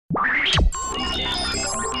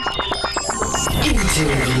All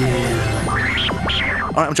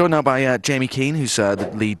right, I'm joined now by Jamie Keane, who's the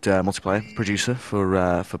lead multiplayer producer for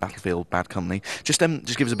Battlefield Bad Company. Just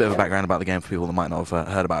give us a bit of a background about the game for people that might not have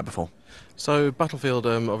heard about it before. So Battlefield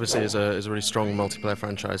obviously is a really strong multiplayer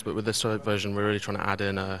franchise, but with this version we're really trying to add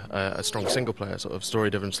in a strong single player, sort of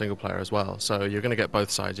story-driven single player as well. So you're going to get both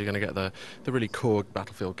sides. You're going to get the really core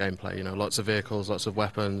Battlefield gameplay, you know, lots of vehicles, lots of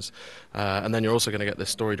weapons, and then you're also going to get this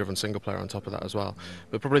story-driven single player on top of that as well.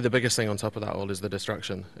 But probably the biggest thing on top of that all is the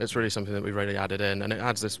destruction. It's really something that we've really added in, and it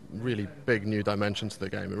adds this really big new dimension to the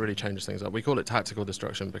game. It really changes things up. We call it tactical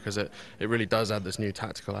destruction because it really does add this new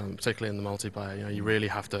tactical element, particularly in the multiplayer. You know, you really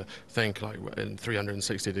have to think like in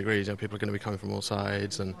 360 degrees. You know, people are going to be coming from all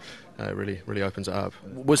sides, and it really opens it up.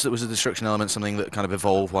 Was the destruction element something that kind of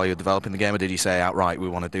evolved while you were developing the game, or did you say outright we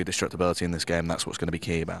want to do destructibility in this game? That's what's going to be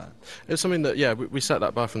key about it. It was something that we set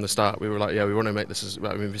that bar from the start. We were like, we want to make this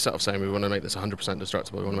we set off saying we want to make this 100%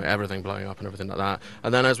 destructible. We want to make everything blowing up and everything like that.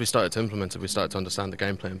 And then as we started to implement it, we started to understand the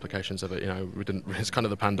gameplay implications of it. You know, it's kind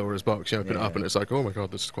of the Pandora's box. You open it up and it's like, oh my god,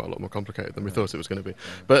 this is quite a lot more complicated than we thought it was going to be.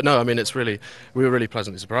 But no, I mean, we were really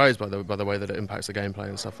pleasantly surprised by the way that it impacts the gameplay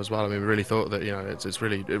and stuff as well. I mean, we really thought that, you know,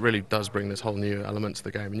 it really does bring this whole new element to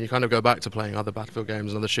the game. And you kind of go back to playing other Battlefield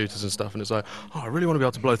games and other shooters and stuff, and it's like, oh, I really want to be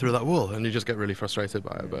able to blow through that wall, and you just get really frustrated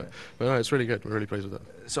by it. But no, it's really good. We're really pleased with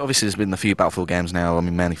it. So obviously there's been a few Battlefield games now. I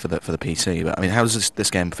mean, mainly for the PC. But I mean, how does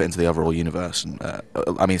this game fit into the overall universe? And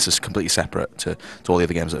I mean, it's just completely separate to all the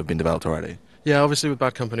other games that have been developed already. Yeah, obviously with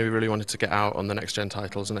Bad Company we really wanted to get out on the next-gen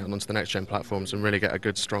titles and out onto the next-gen platforms and really get a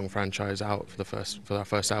good, strong franchise out for our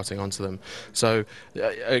first outing onto them. So,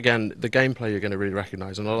 again, the gameplay you're going to really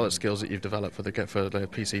recognise, and a lot of the skills that you've developed for the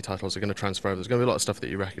PC titles are going to transfer over. There's going to be a lot of stuff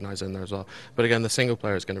that you recognise in there as well. But again, the single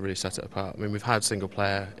player is going to really set it apart. I mean, we've had single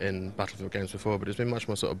player in Battlefield games before, but it's been much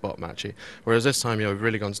more sort of bot matchy. Whereas this time, you know, we've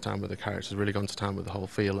really gone to town with the characters, really gone to town with the whole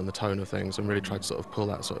feel and the tone of things, and really tried to sort of pull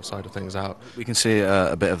that sort of side of things out. We can see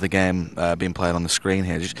a bit of the game being played on the screen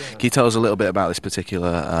here. Can you tell us a little bit about this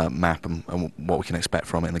particular map and what we can expect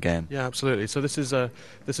from it in the game? Yeah, absolutely. So this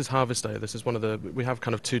is Harvest Day. This is we have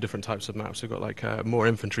kind of two different types of maps. We've got like more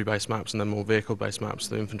infantry-based maps and then more vehicle-based maps.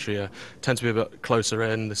 The infantry tend to be a bit closer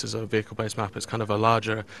in. This is a vehicle-based map. It's kind of a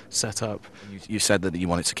larger setup. You said that you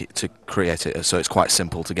wanted to create it so it's quite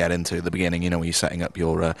simple to get into at the beginning. You know, when you're setting up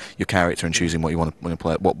your character and choosing what you want to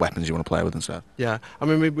play, what weapons you want to play with and stuff. Yeah, I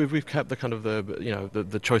mean we've kept the kind of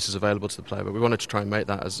the choices available to the player, but we wanted to try and make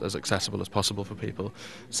that as accessible as possible for people.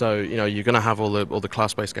 So, you know, you're going to have all the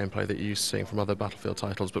class-based gameplay that you're used to seeing from other Battlefield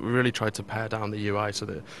titles, but we really tried to pare down the UI so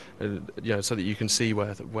that so that you can see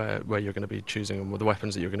where you're going to be choosing and the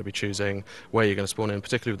weapons that you're going to be choosing, where you're going to spawn in,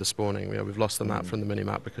 particularly with the spawning. You know, we've lost the map from the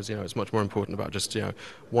mini-map because, you know, it's much more important about just, you know,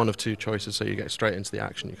 one of two choices, so you get straight into the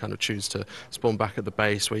action. You kind of choose to spawn back at the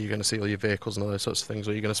base where you're going to see all your vehicles and all those sorts of things,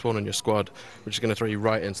 or you're going to spawn in your squad, which is going to throw you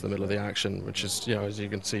right into the middle of the action, which is, you know, as you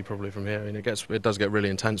can see probably from here, and it does get really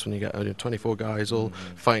intense when you get 24 guys all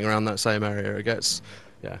fighting around that same area.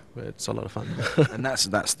 It's a lot of fun. And that's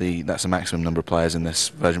the maximum number of players in this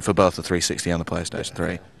version for both the 360 and the PlayStation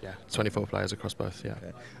 3. Yeah, 24 players across both. Yeah.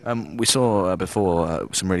 Okay. We saw before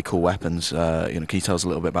some really cool weapons. You know, can you tell us a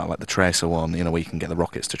little bit about like the Tracer one? You know, where you can get the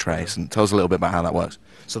rockets to trace, and tell us a little bit about how that works.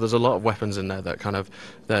 So there's a lot of weapons in there that kind of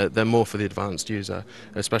they're more for the advanced user,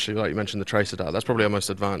 especially like you mentioned the Tracer dart. That's probably our most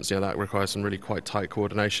advanced. You know, that requires some really quite tight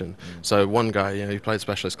coordination. So one guy, you know, he played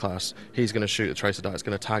specialist class. He's going to shoot a Tracer dart. It's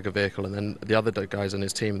going to tag a vehicle, and then the other guys in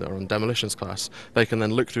his team that are on demolitions class, they can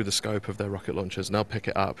then look through the scope of their rocket launchers and they'll pick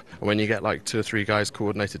it up. And when you get like 2 or 3 guys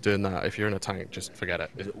coordinated doing that, if you're in a tank, just forget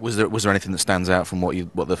it. Was there anything that stands out from what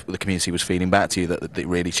the community was feeding back to you that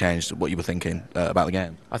really changed what you were thinking about the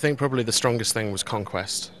game? I think probably the strongest thing was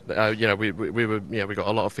Conquest. You know, we got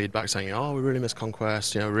a lot of feedback saying, oh, we really miss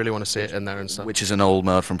Conquest. You know, we really want to see it in there and stuff. Which is an old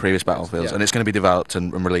mode from previous Battlefields, and it's going to be developed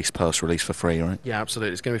and released post-release for free, right? Yeah,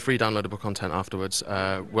 absolutely. It's going to be free downloadable content afterwards.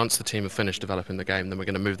 Once the team have finished developing the game, then we're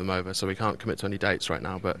going to move them over. So we can't commit to any dates right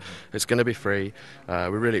now, but it's going to be free. We're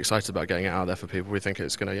really excited about getting it out there for people. We think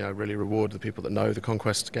it's going to, you know, really reward the people that know the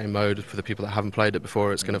Conquest game mode. For the people that haven't played it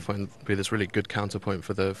before, it's going to be this really good counterpoint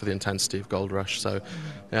for the intensity of Gold Rush. So,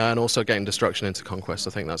 and also getting Destruction into Conquest, I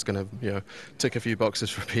think that's going to, you know, tick a few boxes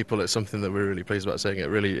for people. It's something that we're really pleased about seeing. It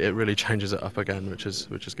really changes it up again, which is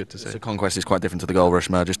good to see. So Conquest is quite different to the Gold Rush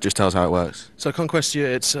mode. Just tell us how it works. So Conquest, yeah,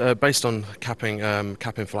 it's based on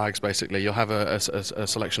capping flags. Basically, you'll have a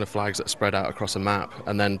selection of flags that are spread out across a map,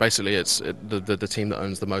 and then basically the team that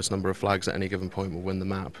owns the most number of flags at any given point will win the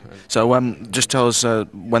map. So just tell us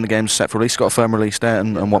when the game's set for release. Got a firm release date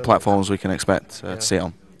and what platforms we can expect to see it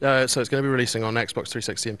on. So it's going to be releasing on Xbox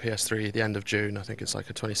 360 and PS3 at the end of June. I think it's like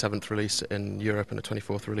a 27th release in Europe and a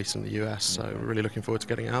 24th release in the US. So we're really looking forward to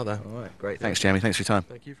getting it out there. All right, great. Thanks, Jamie. Thanks for your time.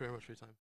 Thank you very much for your time.